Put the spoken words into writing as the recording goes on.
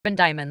Carbon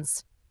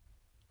diamonds.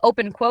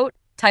 Open quote,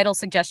 title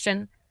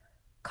suggestion.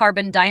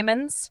 Carbon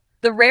diamonds,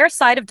 the rare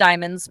side of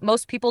diamonds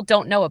most people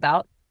don't know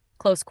about.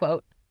 Close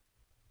quote.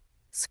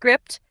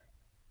 Script.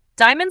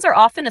 Diamonds are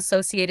often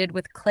associated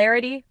with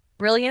clarity,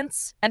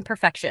 brilliance, and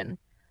perfection.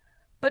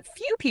 But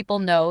few people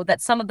know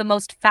that some of the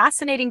most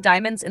fascinating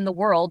diamonds in the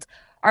world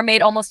are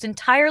made almost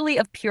entirely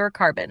of pure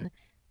carbon,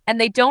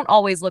 and they don't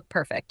always look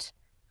perfect.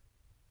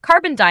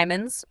 Carbon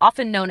diamonds,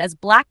 often known as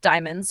black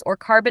diamonds or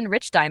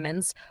carbon-rich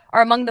diamonds,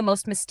 are among the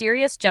most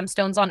mysterious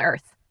gemstones on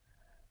Earth.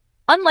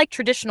 Unlike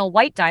traditional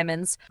white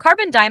diamonds,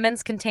 carbon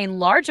diamonds contain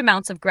large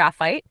amounts of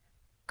graphite,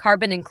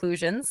 carbon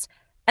inclusions,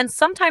 and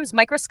sometimes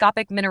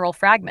microscopic mineral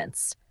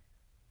fragments.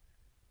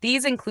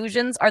 These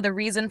inclusions are the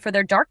reason for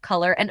their dark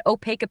color and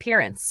opaque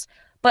appearance,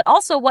 but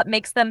also what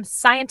makes them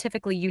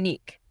scientifically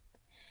unique.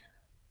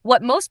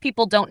 What most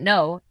people don't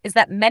know is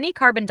that many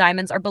carbon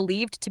diamonds are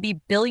believed to be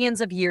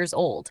billions of years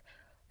old,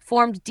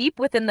 formed deep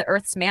within the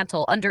Earth's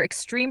mantle under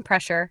extreme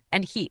pressure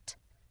and heat.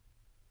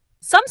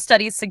 Some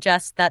studies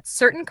suggest that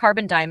certain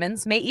carbon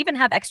diamonds may even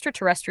have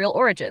extraterrestrial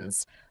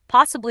origins,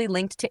 possibly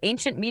linked to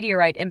ancient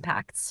meteorite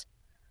impacts.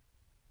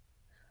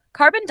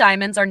 Carbon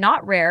diamonds are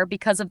not rare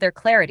because of their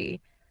clarity.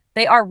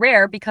 They are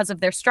rare because of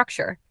their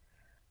structure.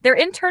 Their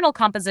internal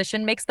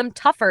composition makes them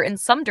tougher in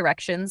some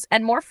directions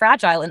and more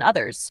fragile in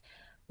others,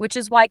 which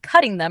is why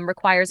cutting them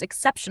requires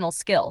exceptional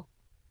skill.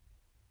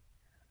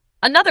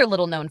 Another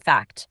little-known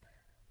fact: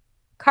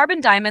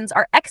 carbon diamonds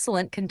are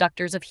excellent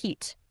conductors of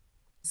heat,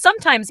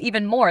 sometimes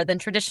even more than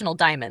traditional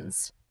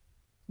diamonds.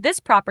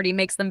 This property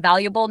makes them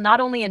valuable not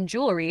only in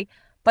jewelry,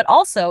 but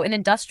also in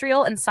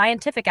industrial and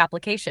scientific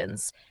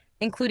applications,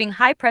 including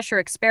high-pressure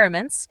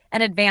experiments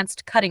and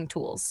advanced cutting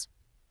tools.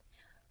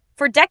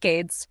 For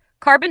decades,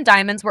 carbon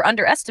diamonds were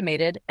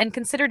underestimated and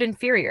considered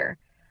inferior.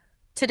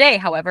 Today,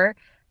 however,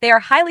 they are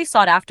highly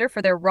sought after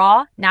for their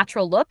raw,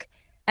 natural look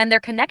and their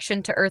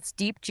connection to Earth's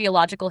deep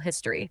geological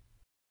history.